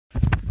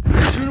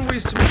shouldn't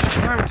waste too much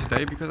time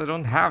today because I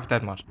don't have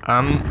that much.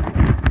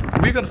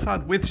 We're gonna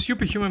start with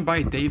Superhuman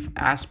by Dave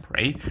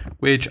Asprey,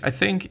 which I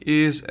think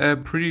is a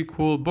pretty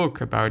cool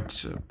book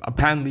about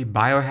apparently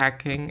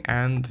biohacking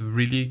and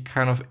really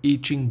kind of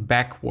aging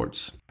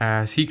backwards,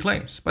 as he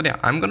claims. But yeah,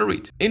 I'm gonna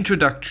read.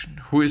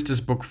 Introduction. Who is this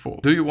book for?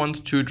 Do you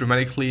want to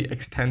dramatically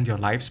extend your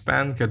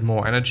lifespan, get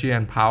more energy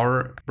and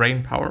power,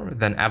 brain power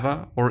than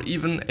ever, or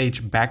even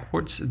age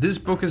backwards? This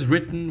book is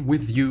written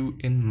with you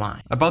in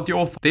mind. About the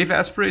author. Dave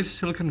Asprey is a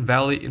Silicon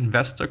Valley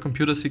investor,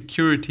 computer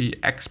security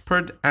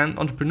expert, and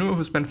entrepreneur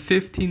who spent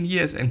 15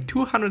 years and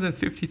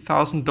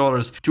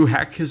 $250,000 to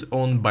hack his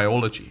own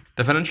biology.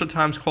 The Financial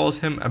Times calls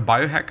him a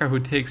biohacker who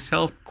takes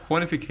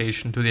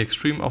self-quantification to the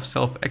extreme of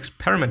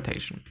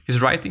self-experimentation. His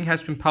writing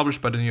has been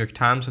published by the New York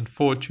Times and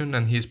Fortune,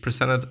 and he is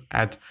presented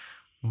at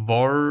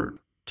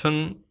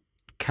Wharton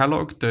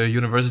Kellogg, the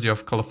University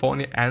of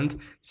California, and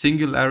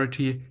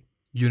Singularity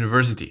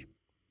University.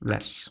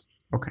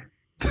 Okay.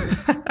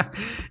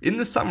 In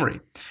the summary,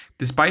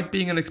 despite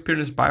being an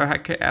experienced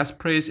biohacker,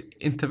 Asprey's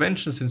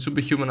interventions in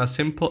Superhuman are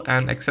simple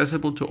and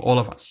accessible to all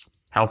of us.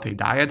 Healthy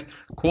diet,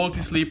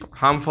 quality sleep,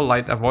 harmful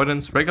light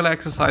avoidance, regular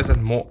exercise,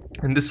 and more.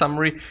 In this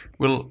summary,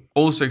 we'll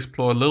also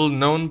explore little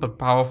known but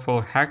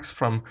powerful hacks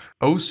from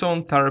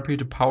ozone therapy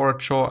to power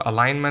jaw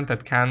alignment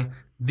that can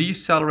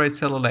decelerate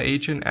cellular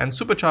aging and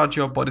supercharge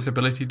your body's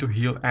ability to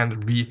heal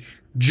and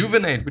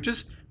rejuvenate, which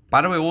is,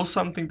 by the way, also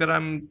something that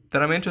I'm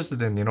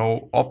interested in, you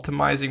know,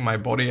 optimizing my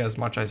body as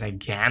much as I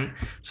can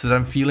so that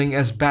I'm feeling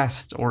as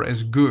best or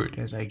as good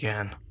as I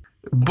can.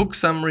 Book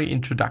summary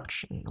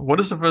introduction. What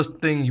is the first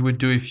thing you would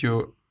do if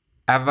you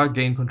ever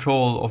gain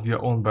control of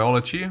your own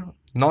biology?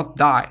 Not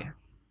die,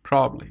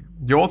 probably.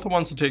 The author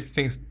wants to take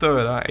things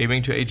further,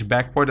 aiming to age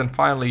backward and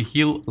finally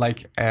heal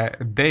like a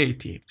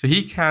deity. So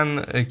he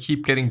can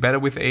keep getting better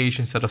with age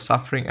instead of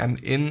suffering an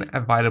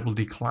inevitable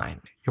decline.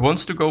 He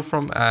wants to go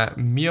from a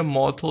mere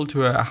mortal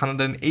to a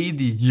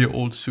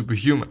 180-year-old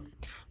superhuman.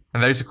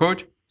 And there's a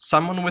quote,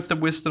 "Someone with the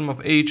wisdom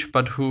of age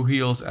but who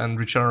heals and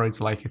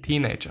regenerates like a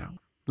teenager."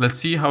 Let's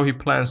see how he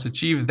plans to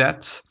achieve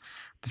that.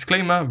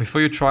 Disclaimer,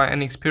 before you try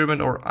any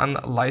experiment or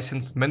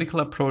unlicensed medical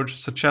approach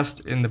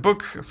suggested in the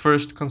book,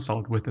 first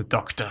consult with a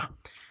doctor.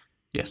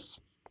 Yes.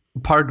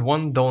 Part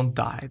 1, Don't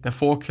Die. The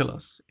 4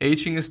 killers.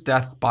 Aging is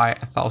death by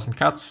 1,000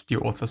 cuts, the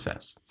author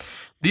says.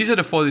 These are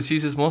the 4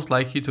 diseases most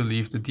likely to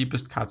leave the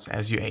deepest cuts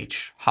as you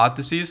age. Heart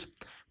disease,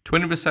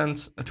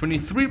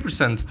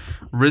 23%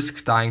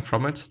 risk dying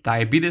from it.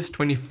 Diabetes,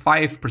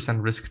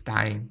 25% risk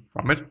dying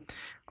from it.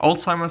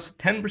 Alzheimer's,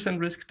 10%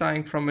 risk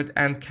dying from it.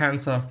 And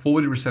cancer,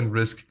 40%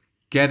 risk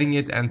getting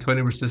it and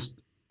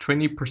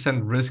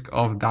 20% risk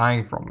of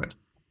dying from it.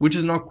 Which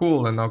is not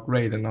cool and not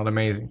great and not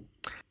amazing.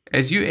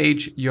 As you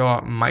age,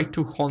 your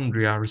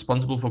mitochondria,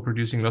 responsible for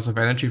producing lots of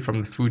energy from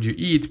the food you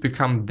eat,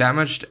 become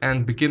damaged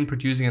and begin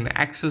producing an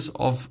excess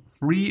of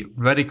free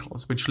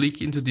radicals, which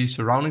leak into the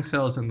surrounding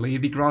cells and lay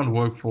the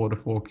groundwork for the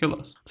 4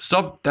 killers. To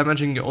stop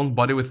damaging your own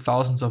body with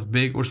thousands of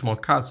big or small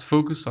cuts,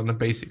 focus on the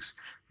basics.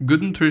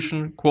 Good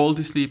nutrition,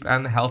 quality sleep,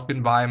 and a healthy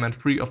environment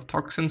free of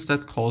toxins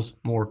that cause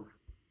more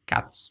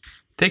cuts.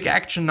 Take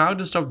action now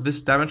to stop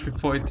this damage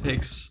before it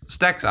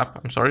stacks up.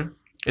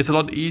 It's a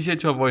lot easier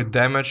to avoid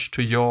damage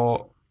to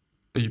your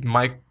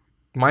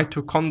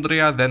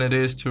mitochondria than it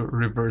is to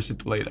reverse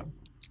it later.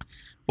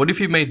 What if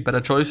you made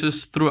better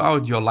choices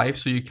throughout your life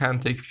so you can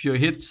take fewer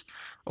hits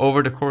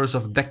over the course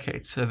of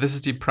decades? This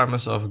is the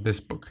premise of this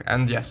book.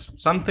 And yes,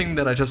 something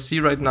that I just see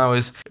right now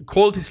is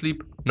quality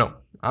sleep. No,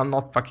 I'm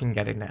not fucking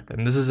getting that.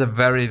 And this is a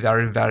very,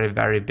 very, very,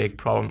 very big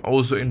problem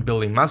also in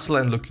building muscle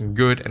and looking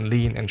good and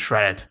lean and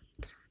shredded.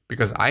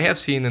 Because I have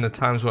seen in the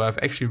times where I've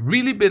actually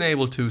really been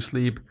able to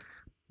sleep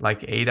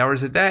like 8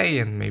 hours a day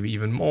and maybe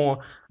even more,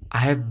 I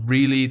have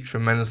really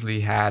tremendously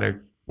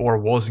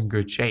was in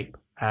good shape.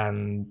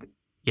 And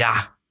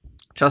yeah,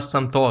 just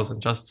some thoughts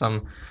and just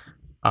something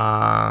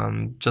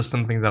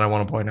that I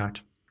want to point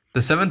out.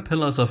 The 7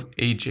 pillars of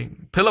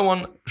aging. Pillar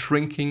 1,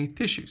 shrinking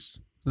tissues.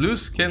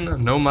 Loose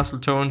skin, no muscle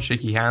tone,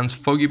 shaky hands,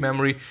 foggy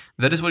memory.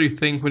 That is what you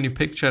think when you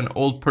picture an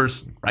old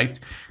person, right?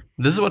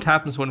 This is what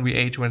happens when we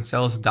age, when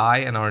cells die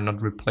and are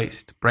not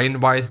replaced.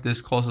 Brain-wise,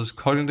 this causes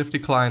cognitive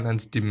decline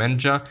and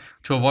dementia.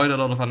 To avoid a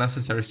lot of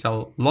unnecessary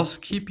cell loss,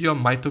 keep your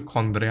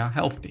mitochondria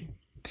healthy.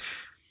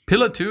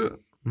 Pillar 2,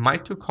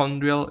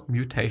 mitochondrial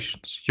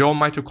mutations. Your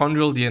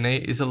mitochondrial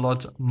DNA is a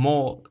lot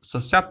more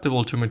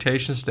susceptible to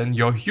mutations than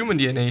your human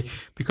DNA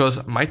because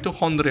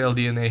mitochondrial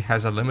DNA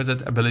has a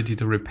limited ability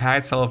to repair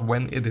itself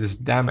when it is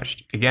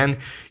damaged. Again,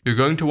 you're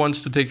going to want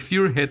to take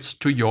fewer hits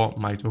to your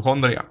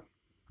mitochondria.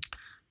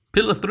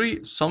 Pillar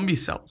 3, zombie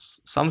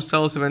cells. Some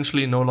cells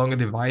eventually no longer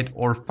divide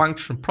or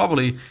function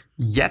properly,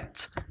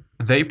 yet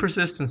they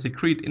persist and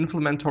secrete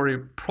inflammatory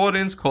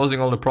proteins,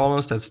 causing all the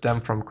problems that stem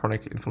from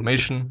chronic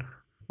inflammation.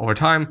 Over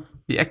time,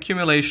 the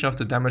accumulation of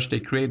the damage they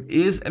create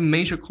is a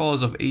major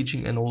cause of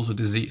aging and also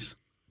disease.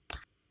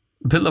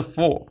 Pillar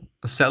 4,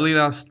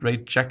 cellular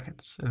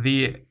straitjackets.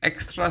 The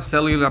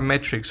extracellular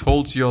matrix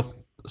holds your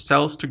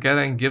cells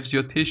together and gives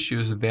your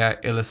tissues their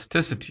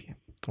elasticity.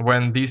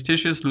 When these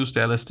tissues lose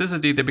their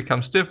elasticity, they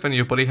become stiff and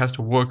your body has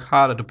to work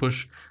harder to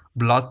push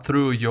blood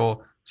through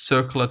your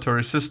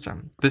circulatory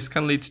system. This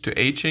can lead to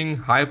aging,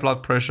 high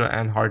blood pressure,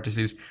 and heart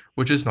disease,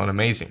 which is not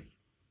amazing.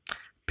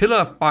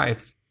 Pillar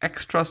 5.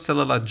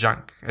 Extracellular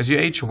junk. As you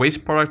age,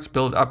 waste products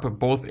build up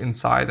both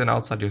inside and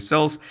outside your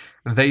cells.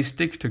 They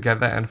stick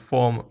together and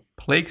form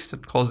plaques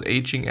that cause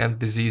aging and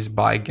disease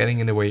by getting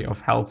in the way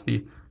of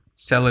healthy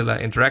cellular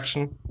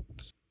interaction.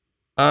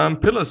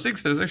 Pillar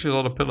 6, there's actually a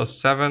lot of pillar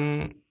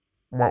 7.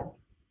 Wow,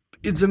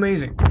 it's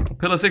amazing.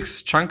 Pillar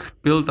 6, junk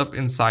build up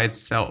inside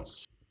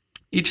cells.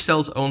 Each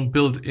cell's own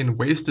built-in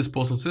waste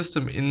disposal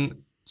system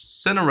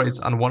incinerates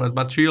unwanted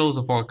materials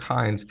of all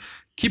kinds,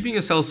 keeping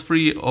your cells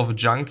free of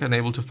junk and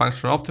able to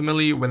function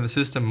optimally. When the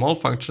system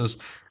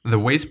malfunctions, the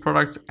waste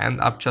products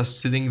end up just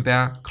sitting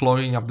there,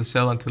 clogging up the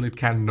cell until it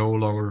can no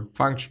longer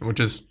function, which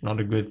is not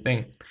a good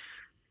thing.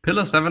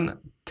 Pillar 7,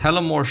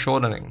 telomere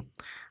shortening.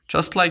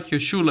 Just like your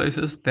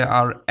shoelaces, there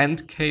are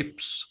end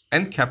caps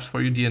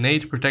for your DNA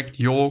to protect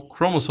your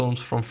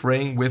chromosomes from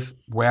fraying with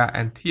wear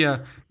and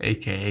tear,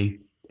 aka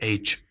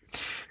age.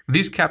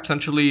 These caps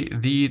essentially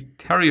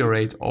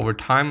deteriorate over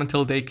time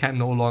until they can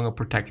no longer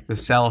protect the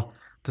cell.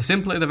 The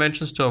simple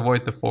interventions to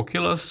avoid the 4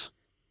 killers: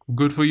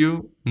 good for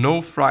you,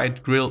 no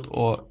fried, grilled,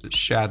 or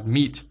shared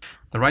meat.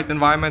 The right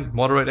environment,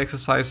 moderate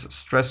exercise,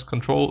 stress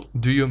control,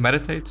 do you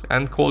meditate,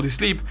 and quality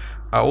sleep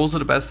are also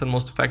the best and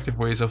most effective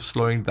ways of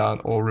slowing down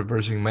or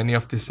reversing many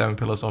of the 7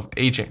 pillars of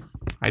aging.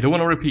 I do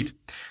want to repeat.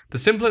 The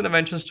simple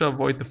interventions to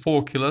avoid the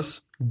 4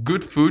 killers: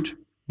 good food,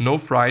 no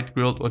fried,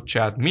 grilled, or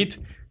charred meat.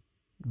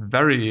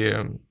 Very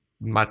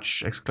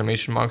much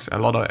exclamation marks, a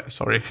lot of,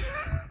 sorry.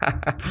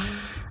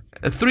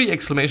 3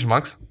 exclamation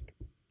marks.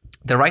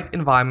 The right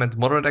environment,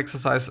 moderate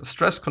exercise,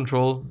 stress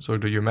control, so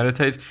do you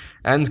meditate,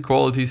 and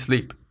quality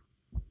sleep.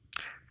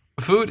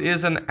 Food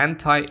is an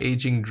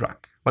anti-aging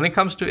drug. When it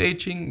comes to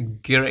aging,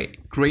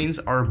 grains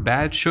are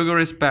bad, sugar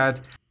is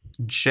bad,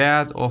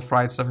 charred or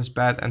fried stuff is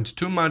bad, and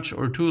too much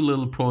or too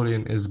little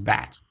protein is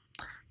bad.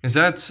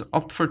 Instead,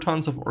 opt for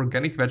tons of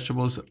organic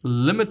vegetables,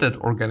 limited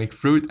organic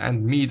fruit,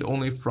 and meat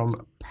only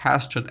from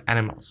pastured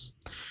animals.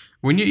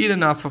 When you eat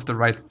enough of the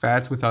right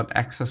fats without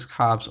excess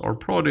carbs or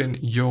protein,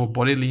 your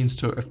body leans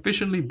to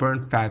efficiently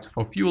burn fat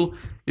for fuel.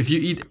 If you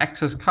eat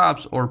excess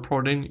carbs or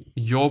protein,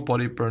 your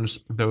body burns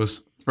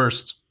those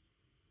first.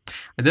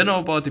 I didn't know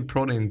about the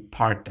protein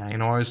part there. I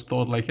always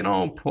thought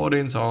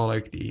proteins are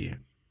like the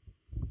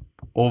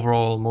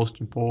overall most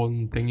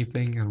important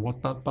thing and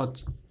whatnot,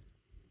 but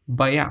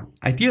yeah,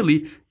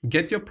 ideally,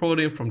 get your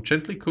protein from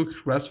gently cooked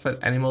grass-fed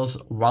animals,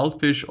 wild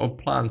fish, or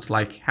plants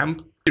like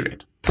hemp,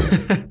 period.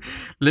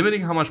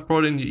 Limiting how much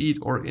protein you eat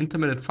or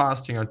intermittent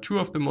fasting are 2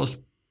 of the most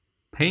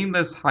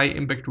painless,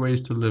 high-impact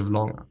ways to live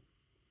longer.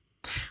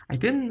 I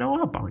didn't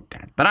know about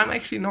that, but I'm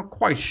actually not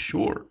quite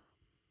sure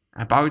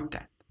about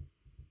that.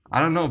 I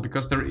don't know,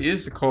 because there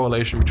is a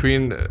correlation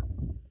between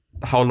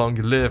how long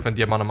you live and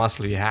the amount of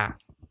muscle you have.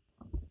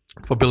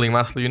 For building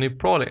muscle, you need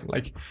protein.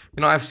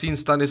 I've seen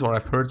studies or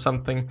I've heard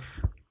something.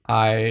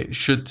 I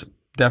should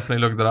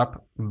definitely look that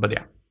up. But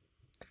yeah,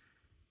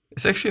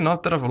 it's actually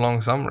not that of a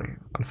long summary,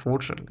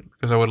 unfortunately,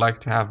 because I would like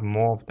to have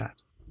more of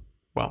that.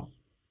 Well,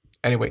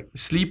 anyway,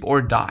 sleep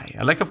or die.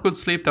 A lack of good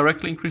sleep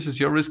directly increases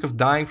your risk of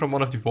dying from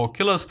one of the 4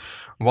 killers,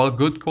 while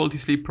good quality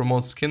sleep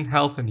promotes skin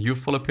health and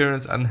youthful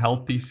appearance and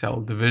healthy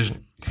cell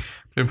division.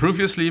 To improve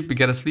your sleep, we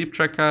get a sleep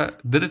tracker.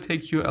 Did it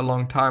take you a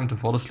long time to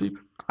fall asleep?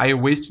 Are you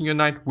wasting your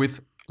night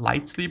with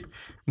light sleep?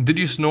 Did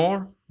you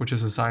snore, which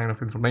is a sign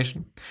of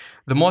inflammation?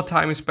 The more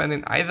time you spend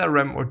in either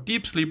REM or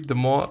deep sleep, the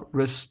more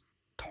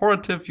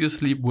restorative your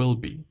sleep will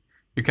be.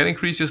 You can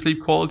increase your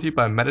sleep quality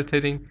by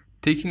meditating,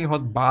 taking a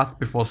hot bath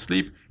before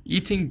sleep,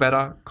 eating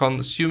better,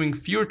 consuming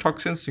fewer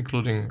toxins,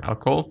 including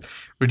alcohol,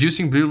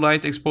 reducing blue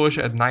light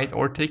exposure at night,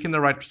 or taking the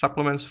right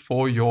supplements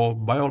for your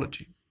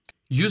biology.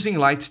 Using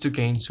light to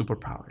gain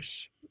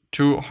superpowers.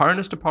 To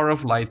harness the power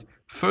of light,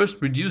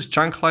 first reduce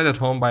junk light at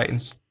home by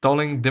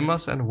installing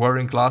dimmers and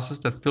wearing glasses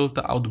that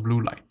filter out blue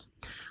light.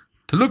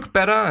 To look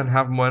better and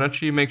have more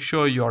energy, make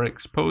sure you are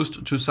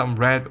exposed to some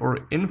red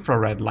or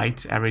infrared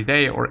light every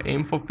day, or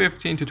aim for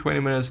 15 to 20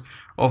 minutes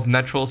of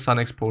natural sun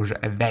exposure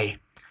a day.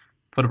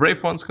 For the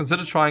brave ones,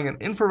 consider trying an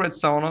infrared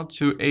sauna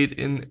to aid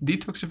in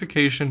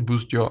detoxification,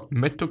 boost your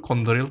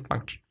mitochondrial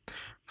function.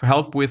 For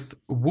help with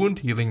wound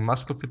healing,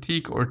 muscle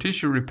fatigue, or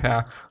tissue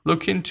repair,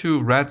 look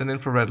into red and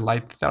infrared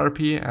light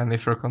therapy, and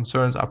if your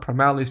concerns are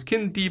primarily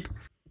skin deep,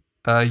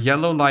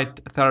 yellow light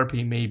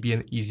therapy may be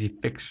an easy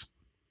fix.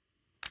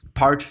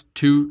 Part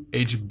 2.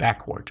 Age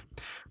backward.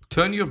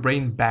 Turn your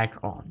brain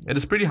back on. It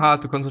is pretty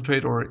hard to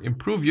concentrate or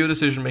improve your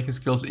decision-making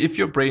skills if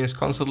your brain is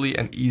constantly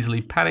and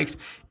easily panicked,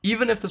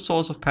 even if the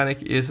source of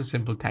panic is a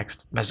simple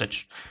text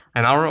message.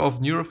 An hour of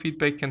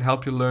neurofeedback can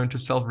help you learn to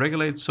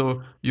self-regulate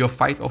so your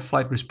fight or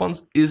flight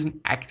response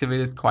isn't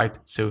activated quite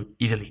so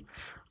easily.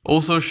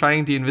 Also,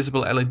 shining the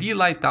invisible LED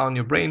light down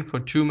your brain for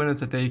 2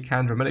 minutes a day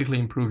can dramatically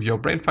improve your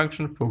brain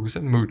function, focus,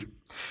 and mood.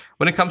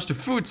 When it comes to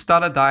food,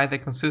 start a diet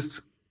that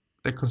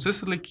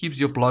consistently keeps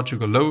your blood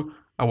sugar low.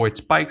 avoids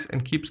spikes,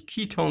 and keeps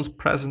ketones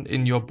present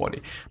in your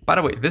body. By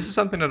the way, this is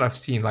something that I've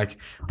seen, like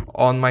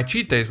on my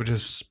cheat days, which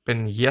has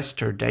been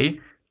yesterday.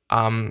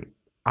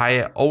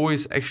 I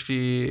always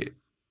actually,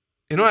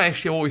 I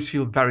actually always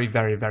feel very,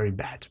 very, very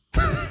bad.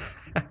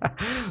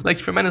 Like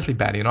tremendously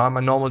bad. I'm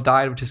a normal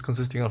diet, which is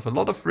consisting of a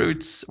lot of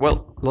fruits,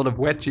 well, a lot of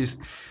veggies,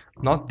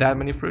 not that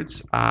many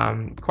fruits,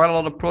 quite a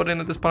lot of protein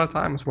at this point of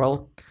time as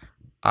well.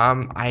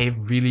 I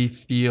really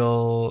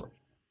feel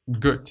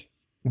good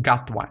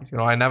gut-wise.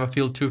 I never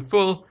feel too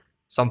full,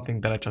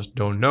 something that I just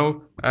don't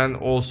know, and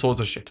all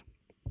sorts of shit.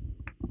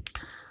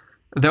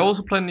 There are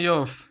also plenty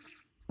of,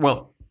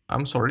 well,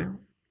 I'm sorry.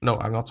 No,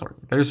 I'm not sorry.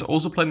 There's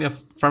also plenty of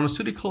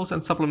pharmaceuticals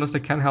and supplements that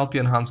can help you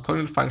enhance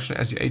cognitive function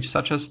as you age,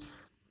 such as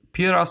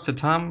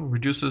piracetam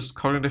reduces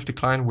cognitive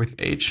decline with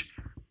age.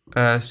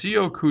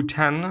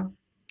 Q10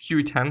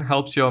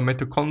 helps your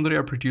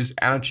mitochondria produce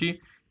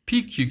energy.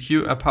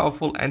 PQQ, a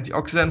powerful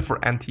antioxidant for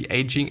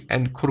anti-aging,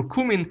 and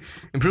curcumin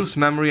improves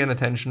memory and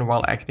attention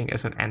while acting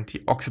as an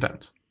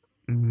antioxidant.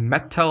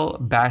 Metal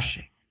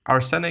bashing.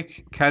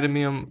 Arsenic,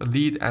 cadmium,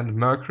 lead, and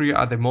mercury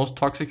are the most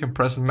toxic and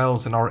present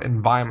metals in our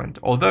environment,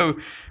 although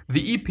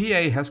the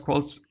EPA has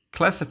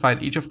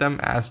classified each of them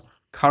as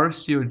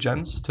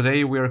carcinogens.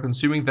 Today we are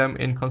consuming them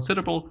in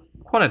considerable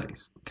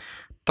quantities.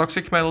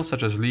 Toxic metals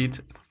such as lead,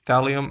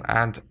 thallium,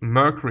 and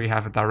mercury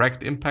have a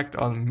direct impact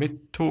on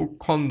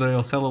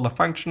mitochondrial cellular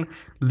function,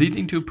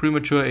 leading to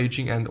premature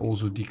aging and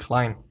also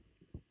decline.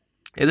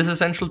 It is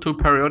essential to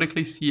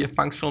periodically see a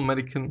functional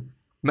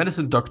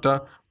medicine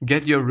doctor,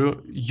 get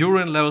your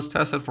urine levels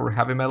tested for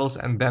heavy metals,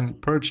 and then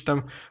purge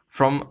them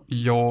from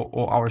your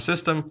or our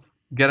system.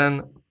 Get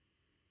an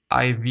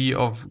IV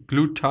of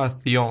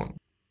glutathione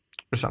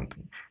or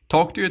something.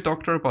 Talk to your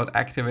doctor about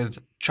activated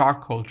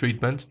charcoal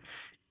treatment.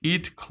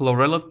 Eat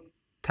chlorella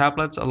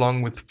tablets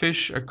along with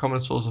fish, a common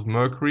source of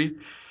mercury.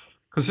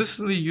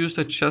 Consistently use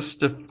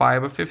digestive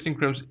fiber, 15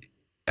 grams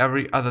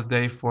every other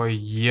day for a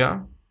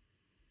year.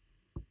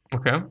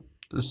 Okay.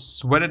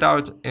 Sweat it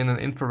out in an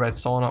infrared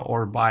sauna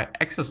or by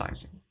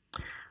exercising.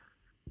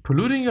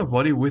 Polluting your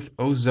body with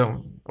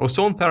ozone.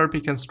 Ozone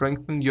therapy can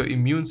strengthen your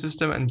immune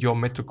system and your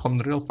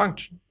mitochondrial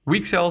function.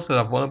 Weak cells that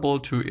are vulnerable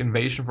to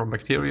invasion from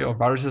bacteria or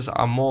viruses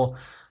are more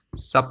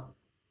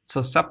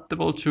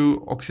susceptible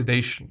to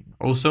oxidation.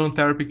 Ozone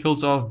therapy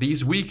kills off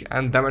these weak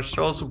and damaged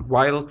cells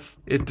while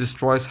it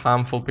destroys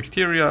harmful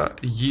bacteria,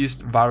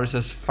 yeast,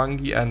 viruses,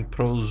 fungi, and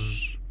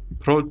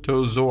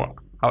protozoa.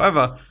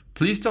 However,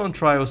 please don't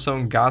try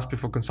ozone gas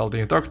before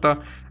consulting a doctor.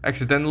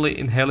 Accidentally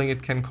inhaling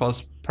it can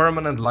cause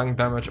permanent lung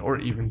damage or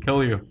even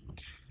kill you,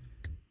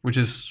 which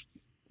is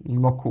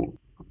not cool.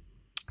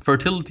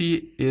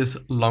 Fertility is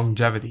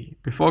longevity.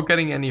 Before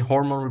getting any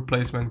hormone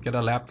replacement, get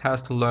a lab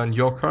test to learn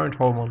your current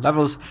hormone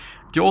levels.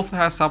 The author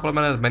has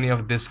supplemented many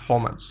of these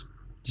hormones.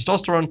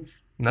 Testosterone,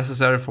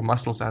 necessary for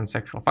muscles and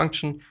sexual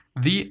function.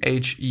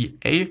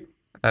 DHEA,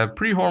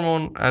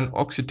 pre-hormone, and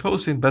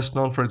oxytocin, best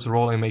known for its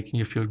role in making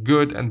you feel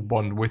good and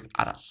bond with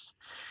others.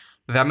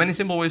 There are many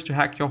simple ways to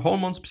hack your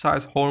hormones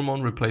besides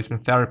hormone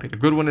replacement therapy. The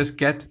good one is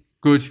get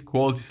good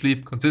quality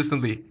sleep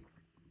consistently.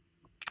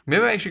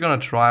 Maybe I'm actually gonna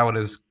try what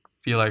is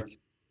feel like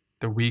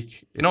the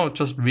week,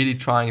 just really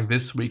trying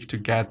this week to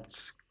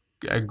get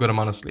a good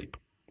amount of sleep,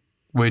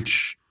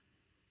 which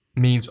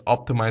means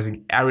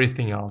optimizing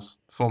everything else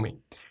for me.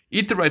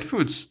 Eat the right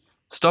foods.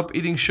 Stop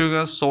eating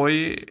sugar,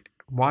 soy.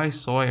 Why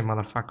soy,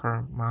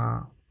 motherfucker?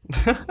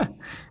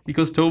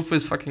 Because tofu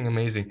is fucking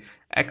amazing.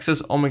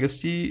 Excess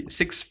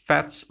omega-6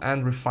 fats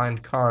and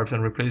refined carbs,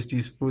 and replace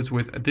these foods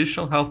with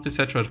additional healthy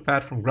saturated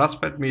fat from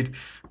grass-fed meat,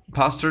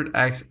 pastured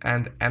eggs,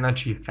 and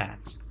energy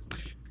fats.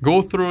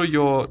 Go through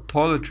your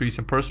toiletries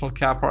and personal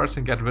care parts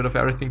and get rid of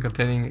everything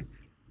containing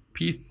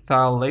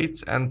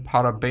phthalates and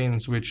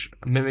parabens, which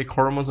mimic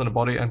hormones in the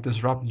body and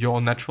disrupt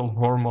your natural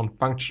hormone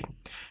function.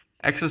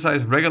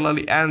 Exercise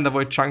regularly and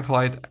avoid junk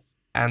light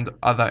and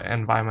other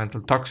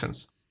environmental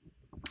toxins.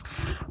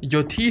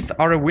 Your teeth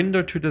are a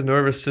window to the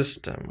nervous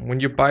system. When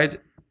your bite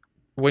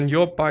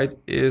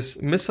is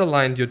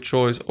misaligned, your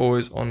jaw is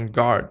always on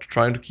guard,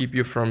 trying to keep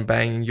you from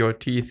banging your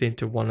teeth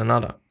into one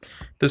another.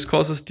 This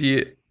causes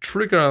the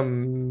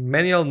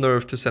trigeminal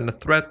nerve to send a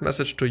threat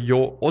message to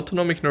your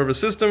autonomic nervous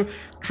system,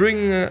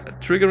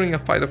 triggering a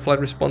fight or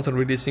flight response and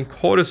releasing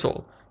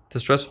cortisol, the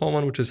stress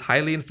hormone, which is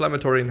highly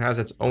inflammatory and has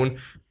its own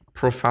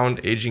profound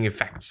aging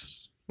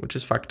effects, which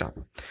is fucked up.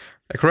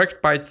 A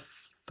correct bite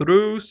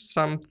through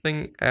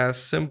something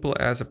as simple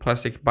as a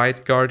plastic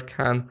bite guard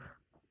can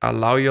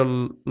allow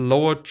your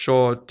lower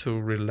jaw to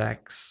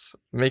relax,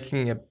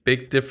 making a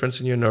big difference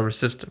in your nervous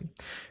system.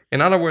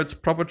 In other words,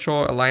 proper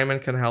jaw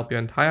alignment can help your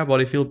entire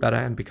body feel better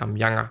and become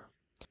younger.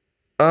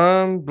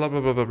 Blah, blah,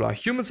 blah, blah, blah.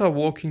 Humans are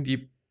walking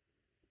the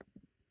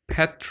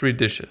petri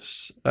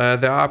dishes.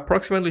 There are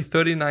approximately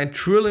 39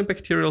 trillion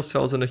bacterial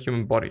cells in the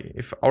human body.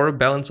 If our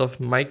balance of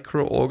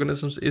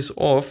microorganisms is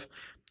off,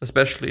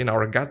 especially in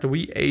our gut,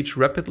 we age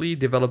rapidly,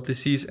 develop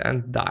disease,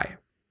 and die.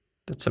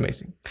 That's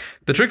amazing.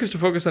 The trick is to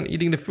focus on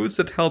eating the foods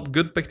that help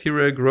good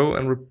bacteria grow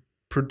and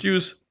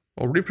reproduce,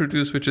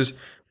 which is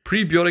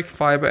prebiotic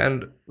fiber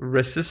and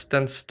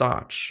resistant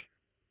starch.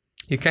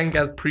 You can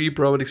get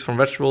prebiotics from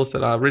vegetables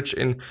that are rich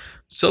in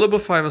soluble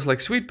fibers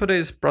like sweet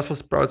potatoes, Brussels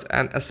sprouts,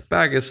 and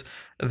asparagus.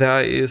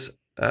 There is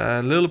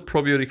a little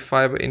probiotic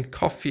fiber in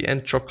coffee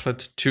and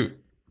chocolate too.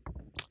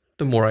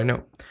 The more I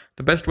know.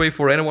 The best way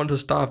for anyone to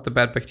starve the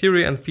bad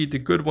bacteria and feed the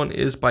good one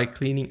is by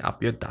cleaning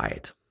up your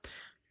diet.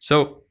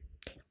 So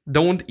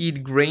don't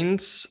eat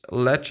grains,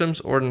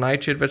 legumes, or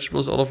nightshade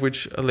vegetables, all of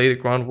which lay the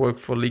groundwork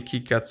for leaky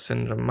gut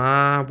syndrome.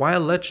 Why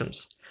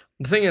legumes?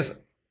 The thing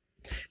is,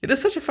 it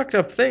is such a fucked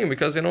up thing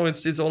because,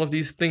 it's all of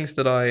these things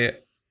that I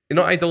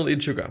don't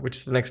eat sugar, which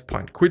is the next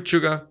point. Quit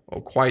sugar,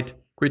 or quit.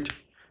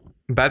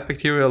 Bad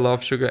bacteria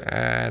love sugar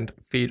and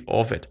feed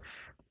off it.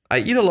 I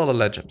eat a lot of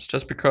legumes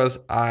just because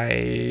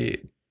I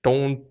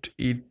don't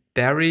eat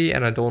dairy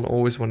and I don't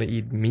always want to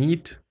eat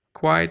meat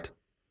quite,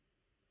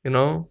 and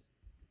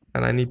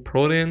I need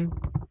protein.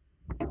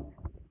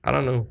 I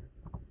don't know.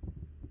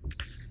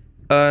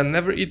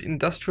 Never eat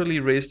industrially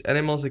raised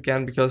animals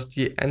again because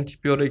the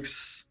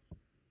antibiotics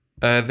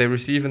they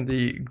receive in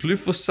the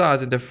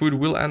glyphosate in their food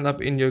will end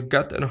up in your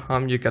gut and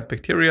harm your gut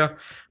bacteria.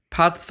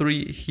 Part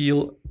 3,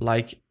 heal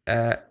like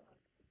a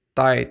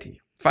deity.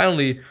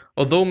 Finally,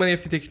 although many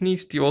of the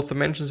techniques the author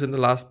mentions in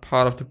the last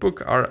part of the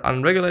book are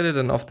unregulated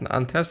and often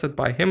untested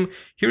by him,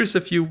 here is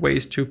a few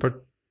ways to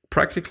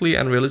practically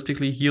and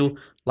realistically heal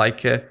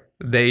like a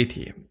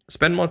deity.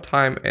 Spend more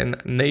time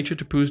in nature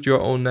to boost your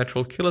own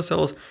natural killer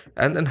cells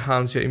and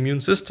enhance your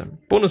immune system.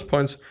 Bonus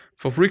points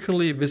for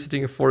frequently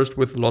visiting a forest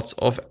with lots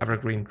of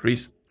evergreen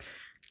trees.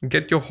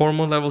 Get your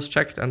hormone levels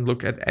checked and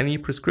look at any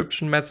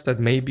prescription meds that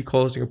may be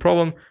causing a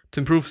problem.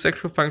 To improve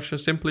sexual function,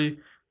 simply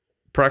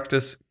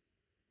practice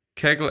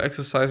Kegel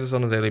exercises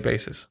on a daily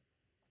basis.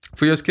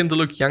 For your skin to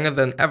look younger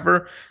than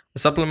ever, a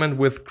supplement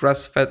with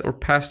grass-fed or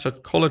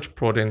pastured collagen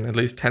protein, at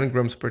least 10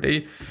 grams per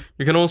day.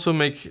 You can also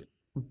make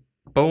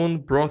bone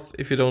broth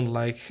if you don't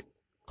like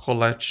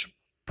collagen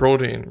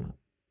protein.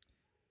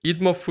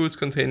 Eat more foods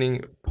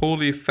containing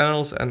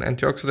polyphenols and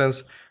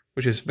antioxidants,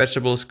 which is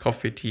vegetables,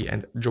 coffee, tea,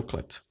 and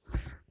chocolate.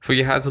 For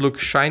your hair to look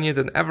shinier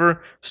than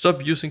ever,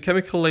 stop using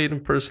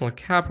chemical-laden personal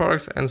care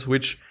products and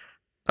switch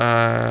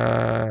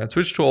to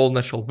all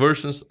natural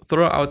versions.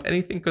 Throw out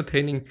anything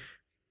containing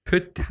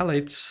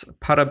phthalates,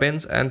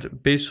 parabens, and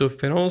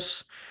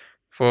bisophenols.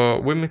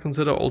 For women,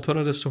 consider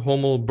alternatives to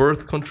hormonal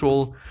birth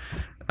control.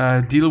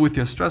 Deal with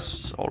your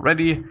stress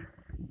already.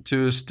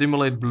 To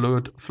stimulate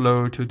blood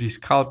flow to the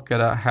scalp,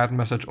 get a head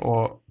massage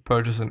or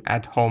purchase an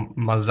at-home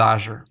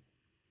massager.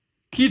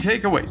 Key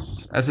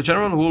takeaways. As a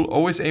general rule,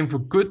 always aim for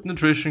good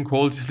nutrition,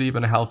 quality sleep,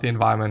 and a healthy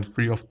environment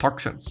free of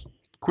toxins.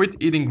 Quit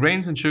eating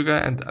grains and sugar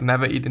and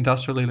never eat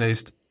industrially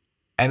raised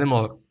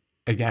animal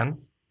again.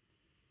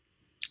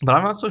 But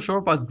I'm not so sure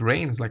about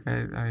grains. Like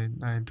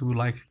I do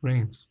like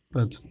grains,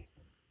 but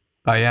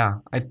yeah,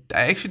 I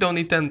actually don't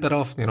eat them that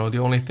often. The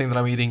only thing that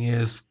I'm eating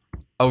is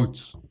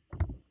oats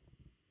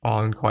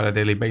on quite a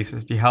daily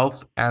basis. The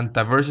health and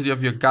diversity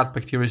of your gut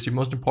bacteria is the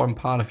most important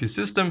part of your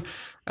system.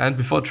 And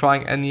before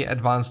trying any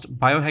advanced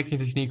biohacking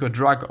technique or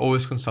drug,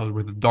 always consult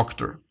with a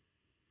doctor.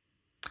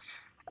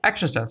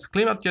 Action steps.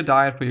 Clean up your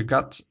diet for your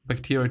gut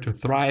bacteria to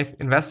thrive.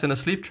 Invest in a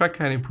sleep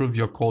tracker and improve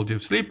your quality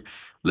of sleep.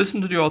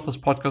 Listen to the author's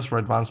podcast for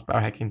advanced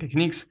biohacking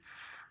techniques.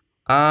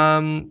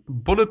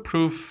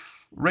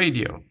 Bulletproof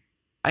radio.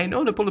 I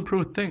know the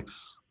bulletproof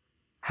things.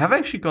 Have I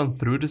actually gone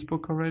through this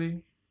book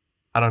already?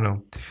 I don't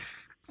know.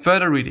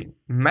 Further reading.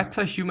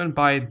 Meta-Human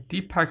by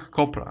Deepak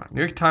Chopra.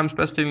 New York Times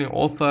bestselling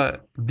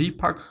author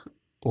Deepak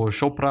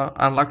Chopra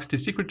unlocks the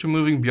secret to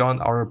moving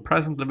beyond our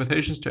present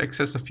limitations to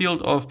access a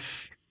field of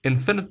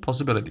infinite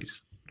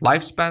possibilities.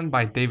 Lifespan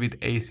by David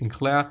A.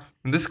 Sinclair.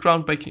 In this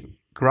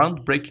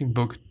groundbreaking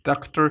book,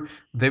 Dr.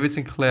 David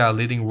Sinclair,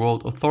 leading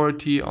world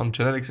authority on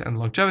genetics and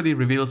longevity,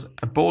 reveals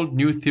a bold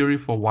new theory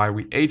for why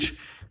we age.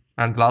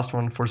 And the last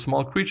one, For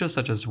Small Creatures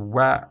Such as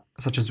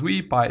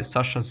We by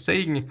Sasha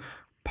Sagan,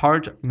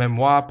 part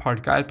memoir,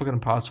 part guidebook,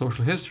 and part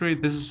social history.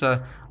 This is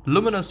a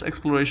luminous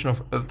exploration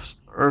of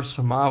Earth's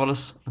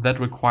marvels that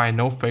require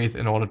no faith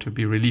in order to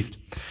be relieved.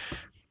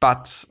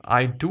 But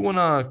I do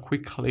wanna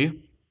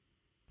quickly...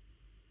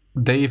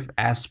 Dave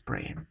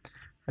Asprey.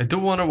 I do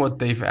wonder what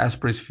Dave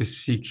Asprey's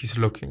physique is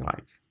looking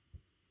like.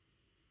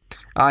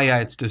 Yeah,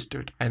 it's this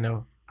dude, I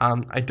know.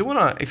 I do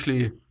wanna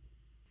actually...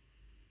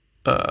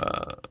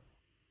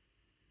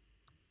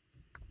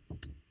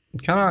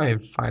 Can I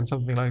find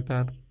something like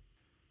that?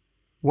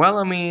 Well,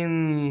 I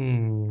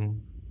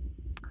mean...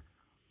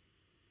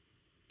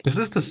 Is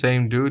this the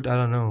same dude? I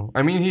don't know.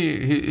 I mean,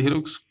 he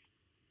looks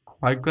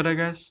quite good, I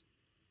guess.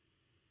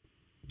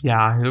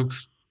 Yeah, he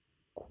looks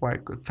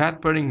quite good.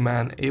 Fat burning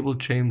man, able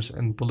James,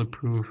 and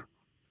bulletproof.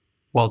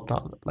 Well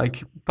done.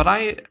 But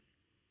I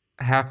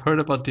have heard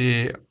about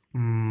the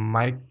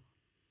Mike.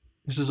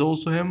 Is this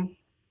also him?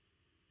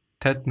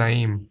 Ted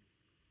Naim.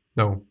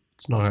 No,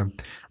 it's not him.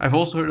 I've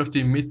also heard of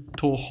the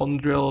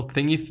mitochondrial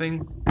thingy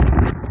thing.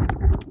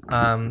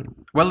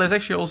 Well, there's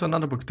actually also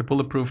another book, The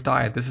Bulletproof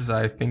Diet. This is,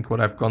 I think, what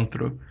I've gone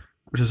through,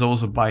 which is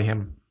also by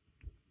him.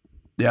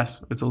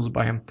 Yes, it's also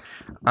by him.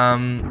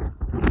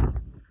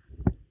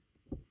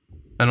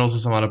 And also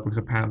some other books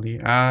apparently.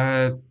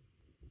 How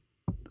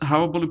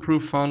a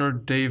Bulletproof founder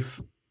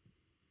Dave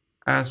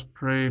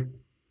Asprey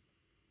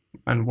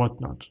and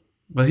whatnot.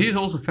 But he's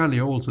also fairly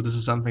old, so this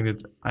is something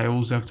that I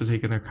also have to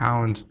take into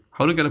account.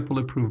 How to get a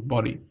bulletproof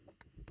body.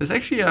 There's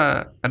actually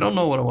I don't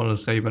know what I want to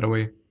say, by the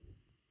way.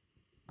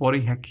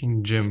 Body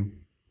hacking gym.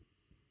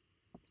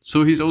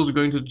 So he's also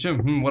going to the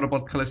gym. What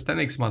about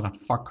calisthenics,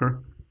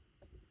 motherfucker?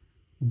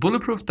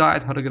 Bulletproof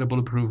diet, how to get a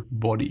bulletproof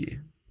body.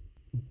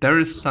 There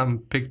is some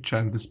picture,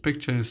 and this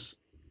picture is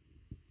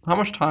how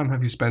much time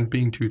have you spent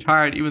being too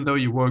tired, even though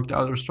you worked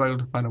out or struggled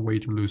to find a way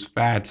to lose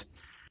fat?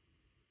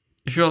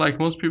 If you're like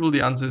most people,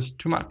 the answer is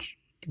too much.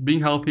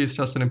 Being healthy is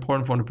just as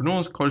important for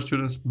entrepreneurs, college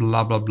students,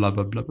 blah, blah, blah,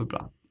 blah, blah, blah,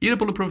 blah. Eat a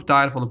bulletproof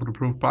diet for a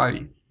bulletproof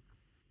body.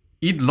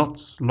 Eat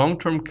lots.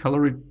 Long-term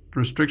calorie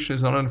restriction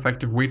is not an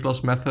effective weight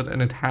loss method,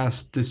 and it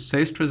has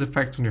disastrous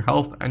effects on your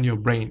health and your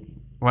brain.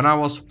 When I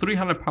was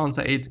 300 pounds,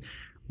 I ate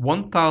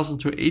 1,000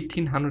 to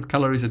 1,800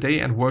 calories a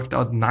day and worked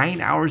out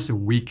 9 hours a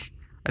week.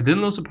 I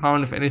didn't lose a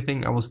pound. If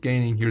anything, I was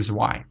gaining. Here's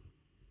why.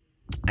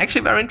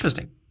 Actually, very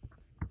interesting.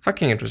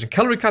 Fucking interesting.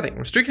 Calorie cutting.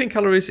 Restricting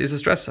calories is a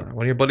stressor.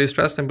 When your body is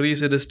stressed and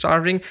believes it is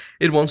starving,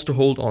 it wants to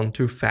hold on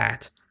to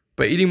fat.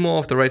 By eating more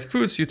of the right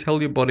foods, you tell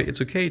your body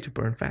it's okay to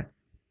burn fat.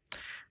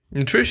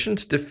 Nutrition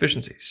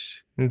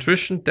deficiencies.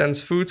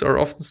 Nutrition-dense foods are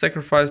often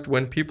sacrificed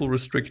when people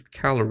restrict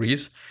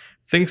calories.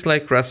 Things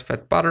like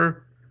grass-fed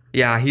butter.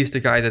 Yeah, he's the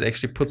guy that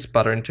actually puts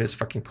butter into his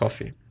fucking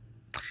coffee.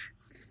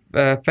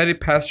 Fatty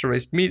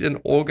pasture-raised meat and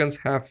organs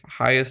have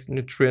highest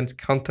nutrient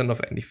content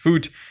of any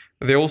food.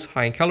 They're also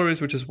high in calories,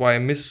 which is why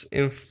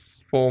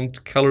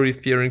misinformed,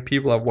 calorie-fearing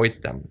people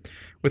avoid them.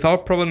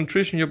 Without proper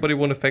nutrition, your body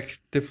won't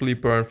effectively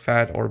burn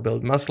fat or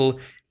build muscle.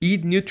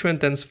 Eat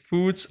nutrient-dense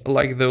foods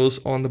like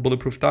those on the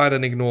Bulletproof diet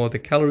and ignore the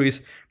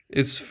calories.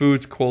 It's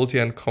food quality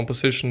and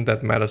composition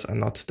that matters and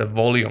not the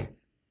volume.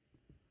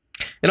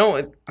 You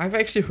know, I've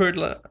actually heard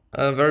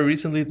very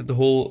recently that the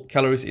whole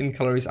calories in,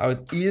 calories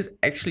out is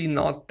actually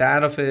not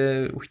that of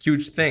a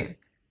huge thing.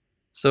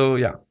 So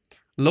yeah,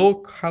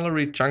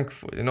 low-calorie junk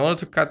food. In order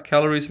to cut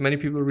calories, many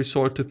people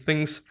resort to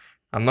things,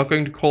 I'm not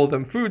going to call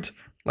them food,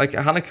 like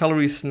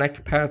 100-calorie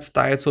snack pads,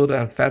 diet soda,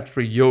 and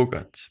fat-free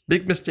yogurt.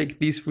 Big mistake,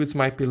 these foods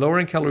might be lower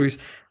in calories,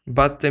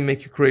 but they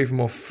make you crave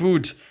more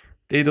food.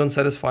 They don't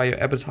satisfy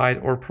your appetite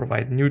or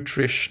provide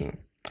nutrition.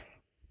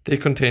 They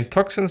contain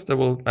toxins that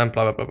will, and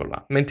blah, blah, blah, blah,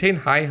 blah. Maintain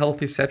high,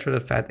 healthy,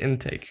 saturated fat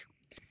intake.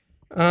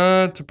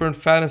 To burn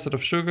fat instead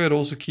of sugar, it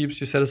also keeps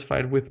you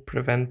satisfied with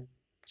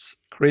prevents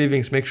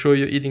cravings. Make sure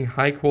you're eating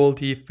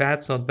high-quality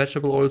fats, not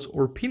vegetable oils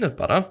or peanut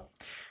butter.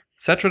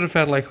 Saturated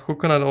fat like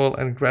coconut oil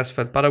and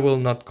grass-fed butter will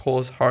not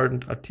cause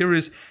hardened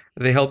arteries.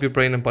 They help your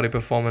brain and body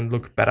perform and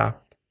look better.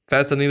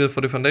 Fats are needed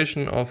for the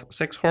foundation of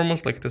sex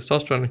hormones like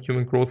testosterone and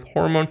human growth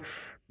hormone.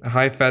 A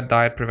high-fat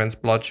diet prevents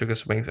blood sugar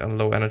swings and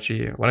low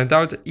energy. When in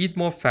doubt, eat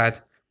more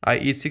fat. I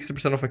eat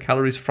 60% of my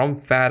calories from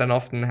fat and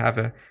often have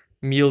a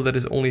meal that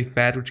is only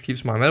fat, which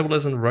keeps my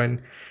metabolism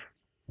running.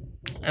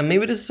 And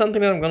maybe this is something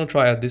that I'm going to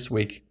try out this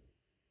week.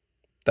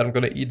 That I'm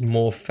going to eat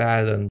more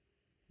fat and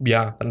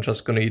yeah, I'm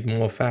just going to eat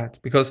more fat.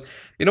 Because,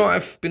 you know,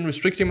 I've been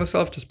restricting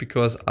myself just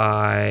because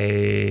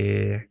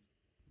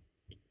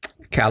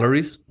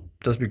calories.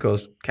 Just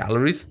because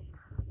calories.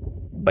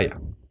 But yeah,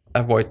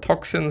 avoid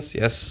toxins.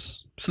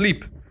 Yes,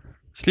 sleep.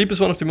 Sleep is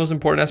one of the most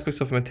important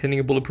aspects of maintaining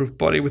a bulletproof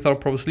body. Without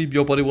proper sleep,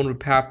 your body won't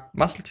repair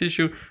muscle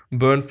tissue,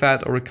 burn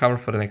fat, or recover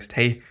for the next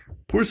day.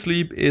 Poor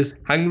sleep is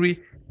hungry,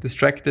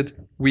 distracted,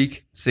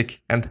 weak,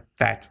 sick, and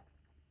fat.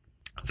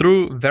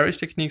 Through various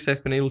techniques,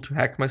 I've been able to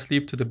hack my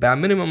sleep to the bare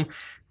minimum.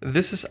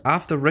 This is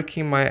after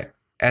wrecking my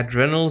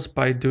adrenals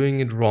by doing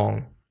it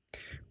wrong.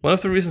 One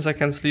of the reasons I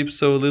can sleep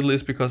so little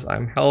is because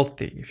I'm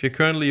healthy. If you're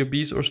currently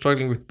obese or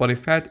struggling with body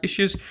fat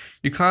issues,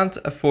 you can't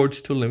afford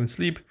to limit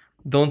sleep.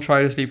 Don't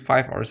try to sleep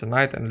 5 hours a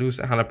night and lose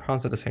 100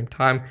 pounds at the same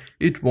time.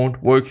 It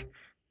won't work.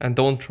 And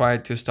don't try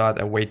to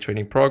start a weight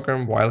training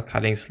program while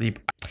cutting sleep.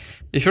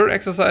 If you're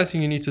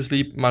exercising, you need to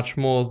sleep much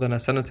more than a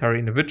sedentary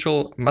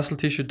individual. Muscle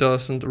tissue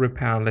doesn't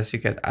repair unless you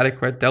get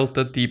adequate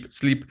delta deep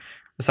sleep.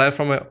 Aside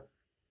from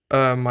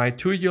my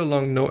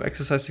 2-year-long no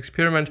exercise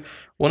experiment,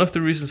 one of the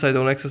reasons I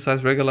don't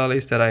exercise regularly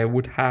is that I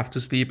would have to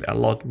sleep a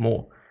lot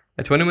more.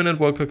 A 20-minute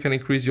workout can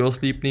increase your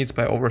sleep needs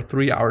by over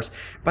 3 hours,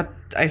 but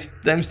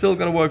I'm still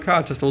gonna work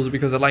out just also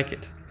because I like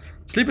it.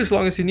 Sleep as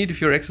long as you need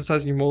if you're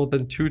exercising more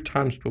than 2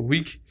 times per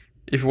week.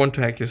 If you want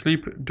to hack your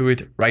sleep, do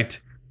it right.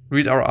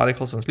 Read our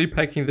articles on sleep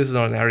hacking. This is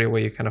not an area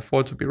where you can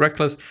afford to be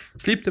reckless.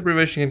 Sleep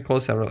deprivation can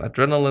cause several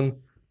adrenaline,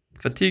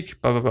 fatigue,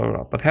 blah, blah, blah,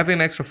 blah. But having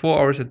an extra 4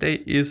 hours a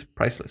day is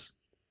priceless.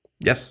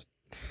 Yes.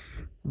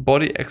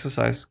 Body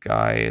exercise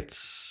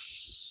guides.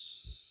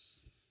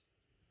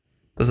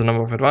 There's a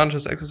number of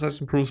advantages. Exercise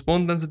improves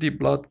bone density,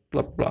 blood,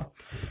 blah, blah, blah.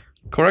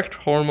 Correct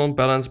hormone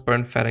balance,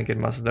 burn fat and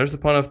gain muscle. There's the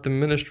point of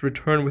diminished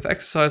return with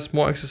exercise.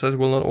 More exercise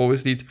will not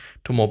always lead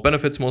to more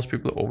benefits. Most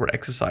people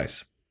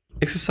over-exercise.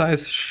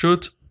 Exercise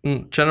should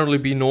generally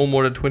be no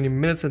more than 20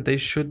 minutes and they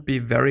should be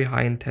very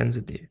high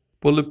intensity.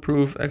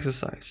 Bulletproof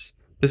exercise.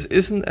 This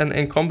isn't an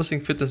encompassing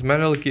fitness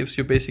manual. It gives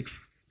you basic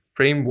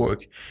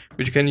framework,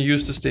 which you can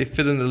use to stay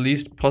fit in the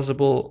least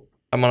possible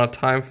amount of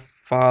time,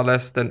 far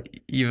less than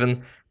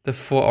even the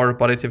 4-hour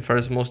Body Tip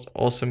Fighters most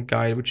awesome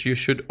guide, which you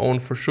should own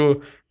for sure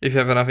if you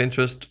have enough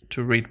interest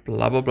to read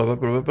blah blah blah blah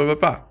blah blah blah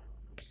blah.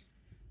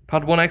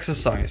 Part 1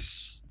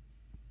 exercise.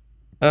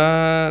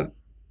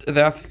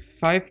 There are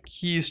 5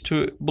 keys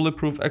to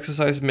bulletproof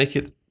exercise. Make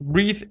it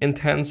brief,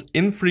 intense,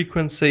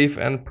 infrequent, safe,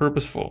 and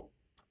purposeful.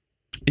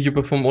 You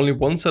perform only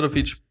one set of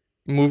each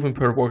movement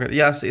per workout.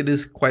 Yes, it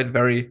is quite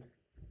very.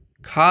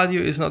 Cardio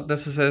is not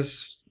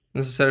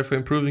necessary for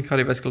improving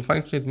cardiovascular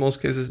function. In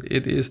most cases,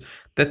 it is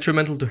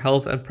detrimental to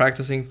health and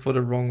practicing for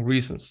the wrong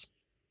reasons.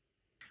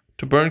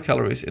 To burn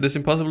calories. It is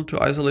impossible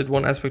to isolate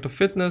one aspect of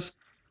fitness.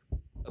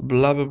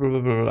 Blah, blah, blah, blah,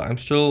 blah, blah. I'm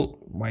still...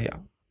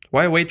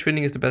 Why weight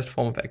training is the best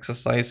form of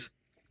exercise.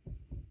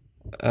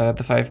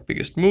 The 5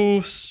 biggest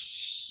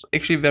moves.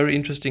 Actually, very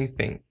interesting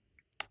thing.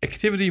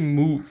 Activity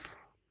move.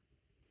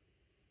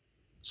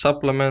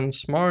 Supplement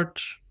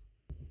smart.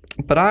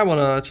 But I want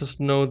to just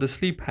know the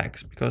sleep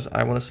hacks because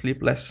I want to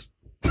sleep less.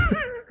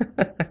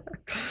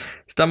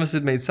 As dumb as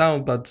it may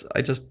sound, but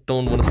I just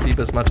don't want to sleep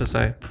as much as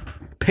I...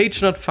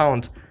 Page not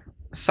found.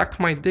 Suck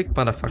my dick,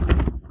 motherfucker.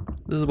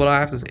 This is what I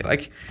have to say.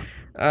 Like,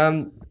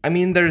 I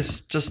mean,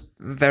 there's just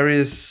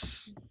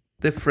various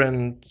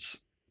different...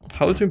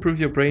 How to improve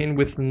your brain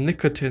with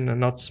nicotine and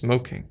not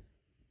smoking.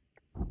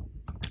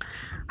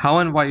 How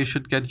and why you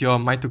should get your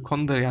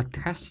mitochondria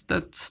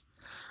tested.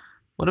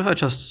 What if I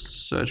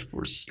just search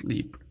for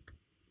sleep?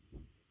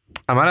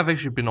 I might have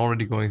actually been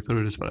already going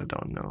through this, but I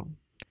don't know.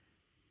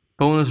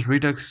 Bonus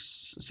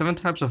redux. 7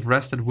 types of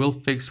rest that will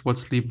fix what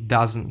sleep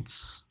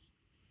doesn't.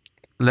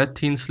 Let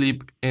teens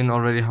sleep in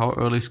already. How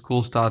early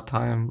school start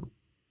time.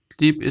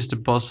 Sleep is the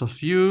Boss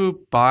of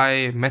You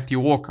by Matthew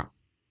Walker.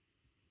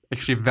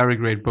 Actually, a very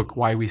great book,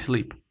 Why We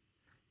Sleep.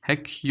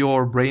 Hack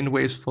your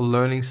brainwaves for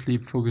learning,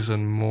 sleep, focus,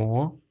 and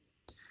more.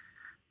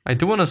 I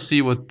do want to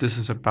see what this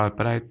is about,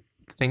 but I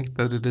think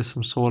that it is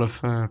some sort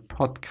of a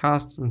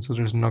podcast, and so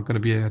there's not going to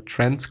be a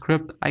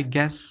transcript, I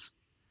guess.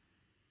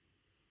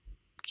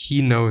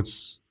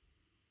 Keynotes.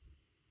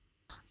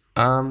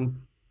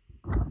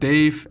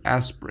 Dave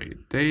Asprey.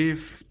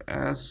 Dave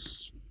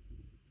Asprey.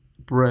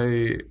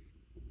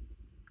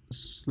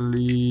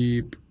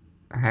 Sleep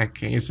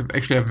hacking. It's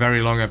actually a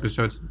very long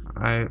episode.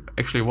 I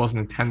actually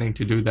wasn't intending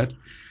to do that.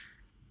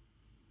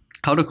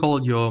 How to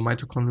call your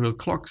mitochondrial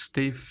clocks.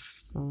 Dave.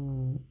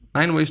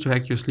 9 ways to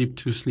hack your sleep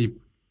to sleep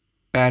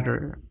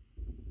better.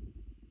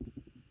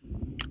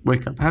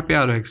 Wake up happy.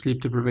 How to hack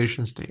sleep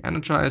deprivation. Stay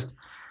energized.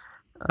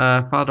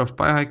 Father of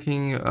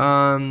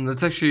biohacking.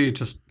 Let's actually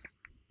just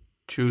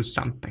choose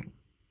something.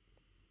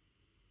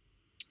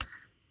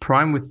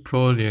 Prime with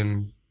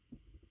protein.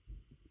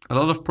 A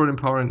lot of protein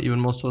power and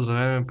even more sources of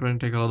high protein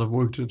take a lot of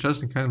work to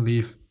digest and can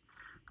leave.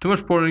 Too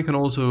much protein can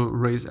also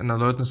raise an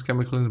alertness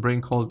chemical in the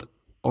brain called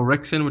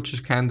orexin,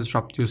 which can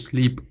disrupt your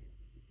sleep.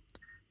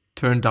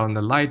 Turn down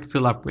the light,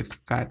 fill up with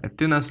fat at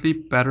dinner,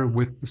 sleep better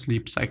with the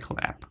Sleep Cycle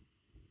app.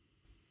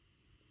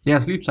 Yeah,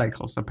 sleep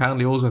cycles,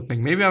 apparently also a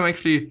thing. Maybe I'm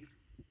actually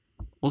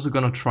also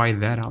gonna try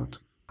that out.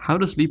 How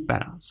to sleep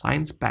better.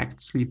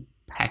 Science-backed sleep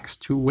hacks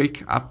to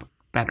wake up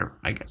better,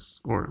 I guess.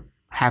 Or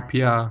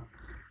happier.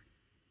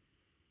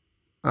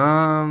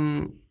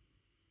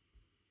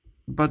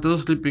 But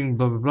those sleeping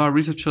blah blah blah.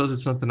 Research shows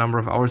it's not the number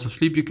of hours of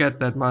sleep you get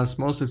that matters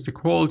most, it's the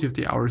quality of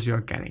the hours you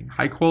are getting.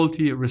 High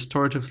quality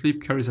restorative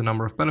sleep carries a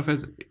number of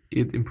benefits.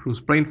 It improves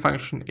brain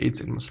function,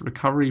 aids in muscle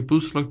recovery,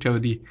 boosts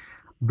longevity,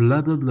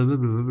 blah blah blah blah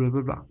blah blah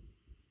blah blah.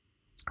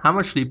 How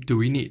much sleep do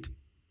we need?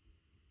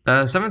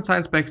 7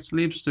 science-backed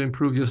sleeps to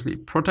improve your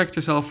sleep. Protect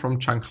yourself from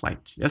junk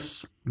light.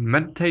 Yes.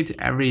 Meditate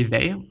every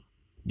day.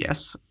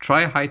 Yes.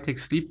 Try a high-tech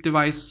sleep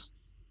device.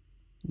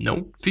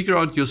 No. Figure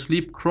out your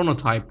sleep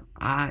chronotype.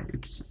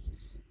 It's...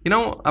 You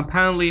know,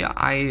 apparently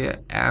I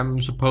am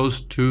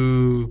supposed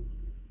to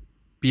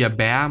be a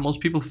bear. Most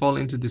people fall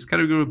into this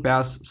category.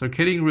 Bears'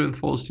 circadian rhythm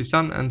follows the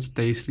sun and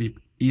they sleep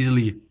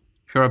easily.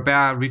 If you're a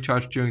bear,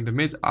 recharge during the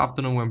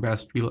mid-afternoon when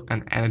bears feel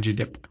an energy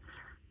dip.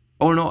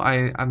 Oh no,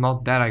 I'm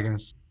not that, I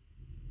guess.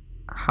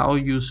 How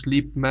you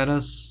sleep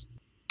matters.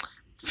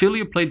 Fill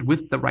your plate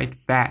with the right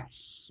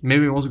fats.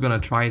 Maybe I'm also gonna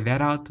try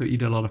that out, to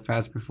eat a lot of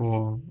fats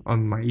before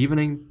on my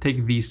evening.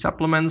 Take these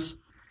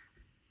supplements.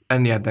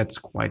 And yeah, that's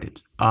quite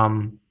it.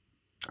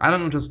 I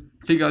don't know, just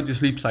figure out your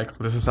sleep cycle.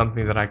 This is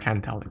something that I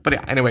can tell you. But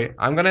yeah, anyway,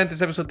 I'm gonna end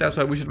this episode there,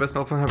 so I wish you the best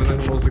health for happiness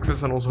and most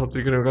success, and also hope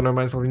that you're gonna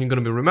myself and you're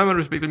gonna be remembered.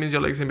 Which basically means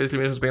your legacy basically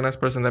means being a nice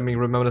person. That means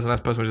remembered as a nice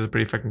person, which is a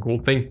pretty fucking cool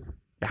thing.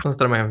 Yeah,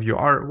 instead I have you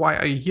are, why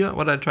are you here,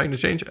 what are you trying to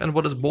change, and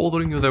what is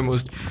bothering you the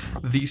most?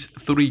 These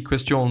 3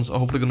 questions. I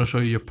hope they're gonna show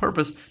you your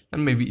purpose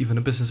and maybe even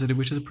a business idea,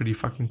 which is a pretty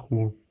fucking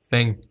cool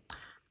thing.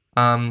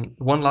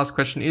 One last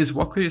question is,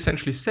 what could you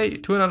essentially say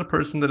to another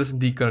person that is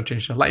indeed gonna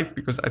change their life?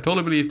 Because I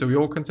totally believe that we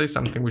all can say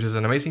something, which is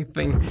an amazing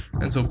thing,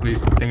 and so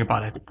please think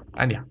about it.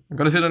 And yeah, I'm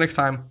gonna see you next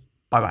time.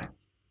 Bye bye.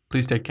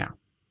 Please take care.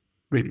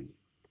 Really.